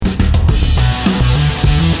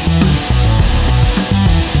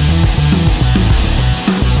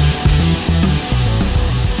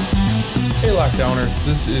Lockdowners.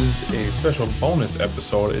 This is a special bonus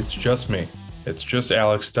episode. It's just me. It's just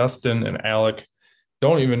Alex. Dustin and Alec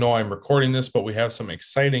don't even know I'm recording this, but we have some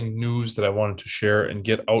exciting news that I wanted to share and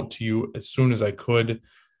get out to you as soon as I could.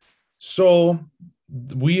 So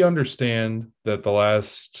we understand that the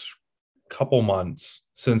last couple months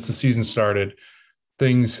since the season started,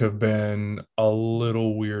 things have been a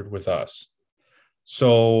little weird with us.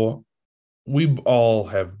 So we all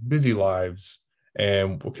have busy lives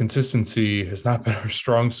and consistency has not been our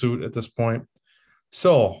strong suit at this point.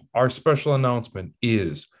 So our special announcement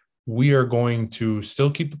is we are going to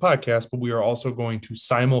still keep the podcast, but we are also going to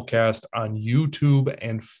simulcast on YouTube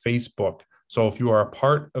and Facebook. So if you are a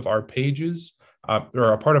part of our pages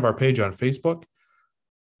or a part of our page on Facebook,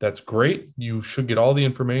 that's great. You should get all the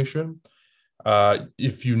information.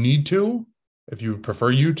 If you need to, if you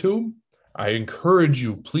prefer YouTube, I encourage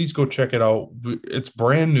you, please go check it out. It's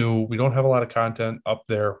brand new. We don't have a lot of content up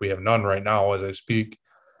there. We have none right now as I speak,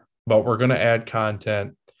 but we're going to add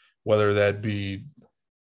content, whether that be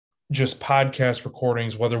just podcast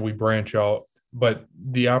recordings, whether we branch out. But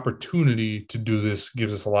the opportunity to do this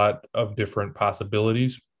gives us a lot of different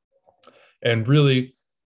possibilities. And really,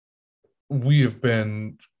 we have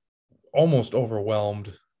been almost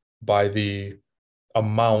overwhelmed by the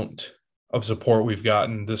amount of support we've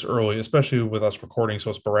gotten this early, especially with us recording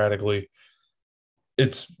so sporadically.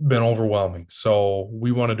 It's been overwhelming. So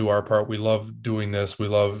we want to do our part. We love doing this. We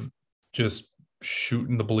love just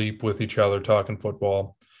shooting the bleep with each other, talking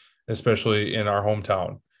football, especially in our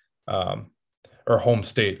hometown, or home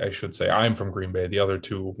state, I should say. I'm from Green Bay. The other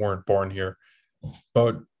two weren't born here.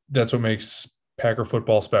 But that's what makes Packer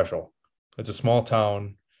football special. It's a small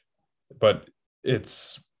town, but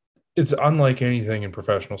it's unlike anything in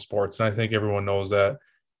professional sports. And I think everyone knows that.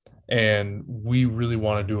 And we really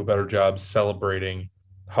want to do a better job celebrating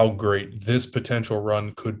how great this potential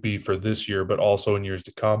run could be for this year, but also in years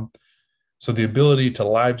to come. So the ability to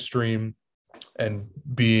live stream and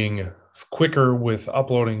being quicker with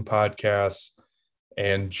uploading podcasts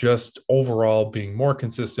and just overall being more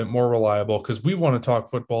consistent, more reliable, because we want to talk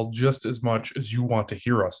football just as much as you want to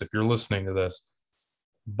hear us if you're listening to this.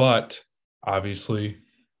 But obviously,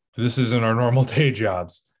 this isn't our normal day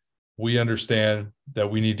jobs. We understand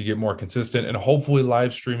that we need to get more consistent, and hopefully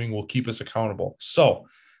live streaming will keep us accountable. So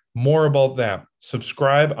more about that.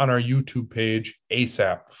 Subscribe on our YouTube page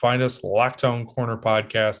ASAP. Find us Lockdown Corner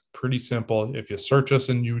Podcast. Pretty simple. If you search us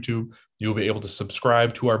in YouTube, you'll be able to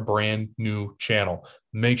subscribe to our brand new channel.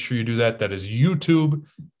 Make sure you do that. That is YouTube.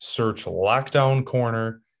 Search Lockdown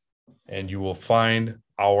Corner, and you will find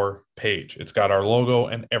our page. It's got our logo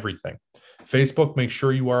and everything. Facebook, make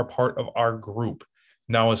sure you are a part of our group.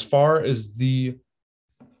 Now, as far as the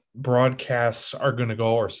broadcasts are going to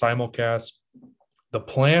go, or simulcasts, the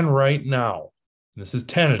plan right now, this is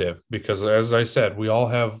tentative because, as I said, we all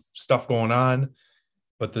have stuff going on,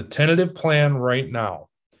 but the tentative plan right now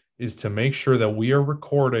is to make sure that we are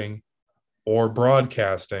recording or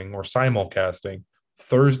broadcasting or simulcasting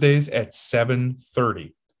Thursdays at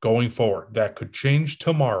 7:30 going forward. That could change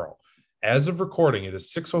tomorrow. As of recording, it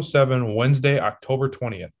is 6:07 Wednesday, October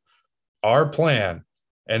 20th. Our plan,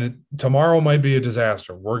 and tomorrow might be a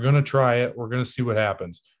disaster. We're going to try it. We're going to see what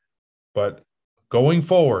happens. But going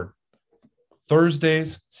forward,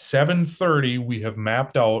 Thursdays, 7:30, we have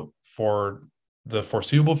mapped out for the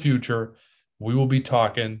foreseeable future. We will be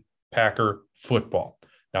talking Packer football.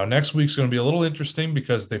 Now, next week's going to be a little interesting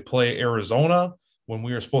because they play Arizona when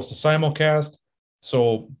we are supposed to simulcast.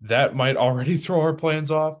 So that might already throw our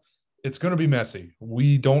plans off. It's going to be messy.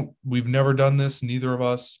 We've never done this, neither of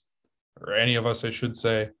us, or any of us, I should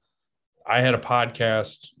say. I had a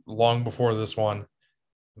podcast long before this one,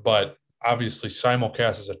 but obviously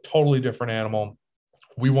simulcast is a totally different animal.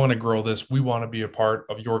 We want to grow this. We want to be a part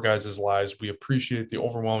of your guys' lives. We appreciate the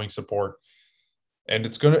overwhelming support, and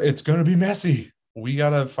it's going to be messy. We got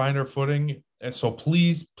to find our footing. And so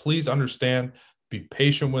please understand, be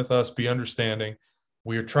patient with us, be understanding.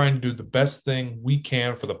 We are trying to do the best thing we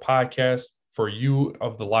can for the podcast, for you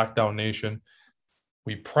of the Lockdown Nation.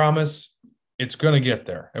 We promise it's going to get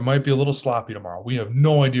there. It might be a little sloppy tomorrow. We have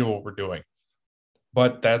no idea what we're doing,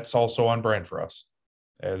 but that's also on brand for us.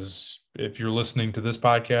 As if you're listening to this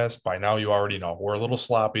podcast, by now you already know we're a little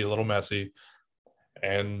sloppy, a little messy,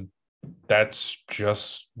 and that's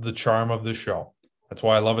just the charm of this show. That's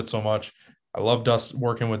why I love it so much. I love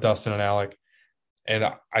working with Dustin and Alec, and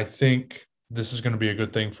I think this is going to be a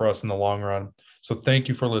good thing for us in the long run. So thank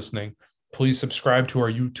you for listening. Please subscribe to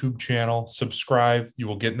our YouTube channel. Subscribe. You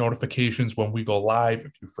will get notifications when we go live.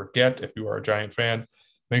 If you forget, if you are a Giant fan,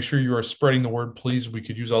 make sure you are spreading the word, please. We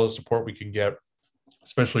could use all the support we can get,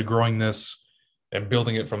 especially growing this and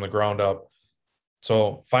building it from the ground up.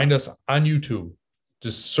 So find us on YouTube.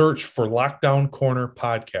 Just search for Lockdown Corner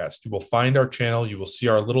Podcast. You will find our channel. You will see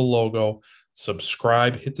our little logo.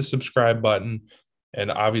 Subscribe, hit the subscribe button. And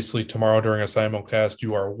obviously, tomorrow during a simulcast,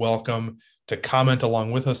 you are welcome to comment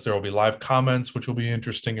along with us. There will be live comments, which will be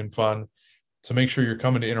interesting and fun. So make sure you're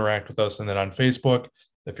coming to interact with us. And then on Facebook,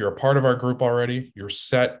 if you're a part of our group already, you're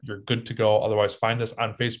set, you're good to go. Otherwise, find us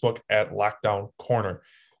on Facebook at Lockdown Corner.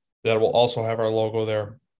 That will also have our logo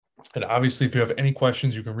there. And obviously, if you have any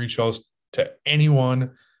questions, you can reach out to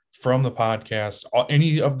anyone from the podcast,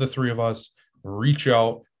 any of the three of us. Reach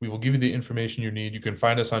out. We will give you the information you need. You can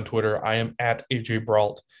find us on Twitter. I am at AJ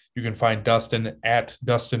Brault. You can find Dustin at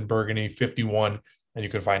Dustin Burgundy 51. And you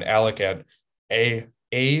can find Alec at a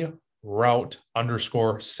route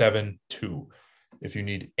 _72. If you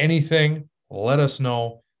need anything, let us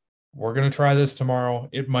know. We're going to try this tomorrow.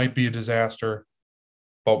 It might be a disaster,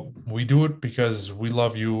 but we do it because we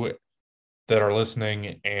love you that are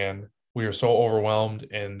listening, and we are so overwhelmed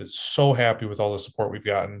and so happy with all the support we've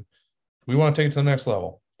gotten. We want to take it to the next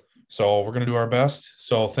level. So we're going to do our best.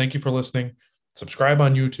 So thank you for listening. Subscribe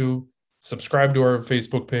on YouTube, subscribe to our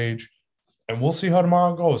Facebook page, and we'll see how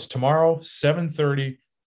tomorrow goes. Tomorrow, 7:30,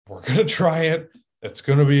 we're going to try it. It's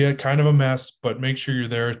going to be a kind of a mess, but make sure you're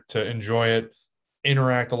there to enjoy it,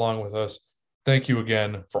 interact along with us. Thank you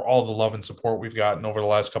again for all the love and support we've gotten over the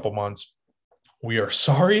last couple months. We are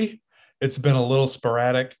sorry it's been a little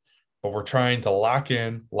sporadic, but we're trying to lock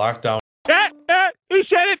down. He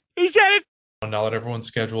said it. Now that everyone's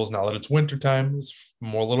schedules, now that it's wintertime, it's a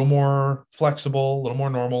little more flexible, a little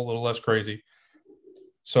more normal, a little less crazy.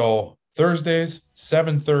 So Thursdays,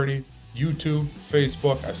 7:30, YouTube,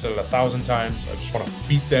 Facebook. I've said it 1,000 times. I just want to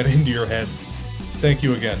beat that into your heads. Thank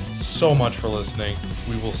you again so much for listening.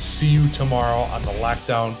 We will see you tomorrow on the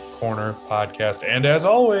Lockdown Corner podcast. And as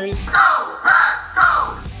always...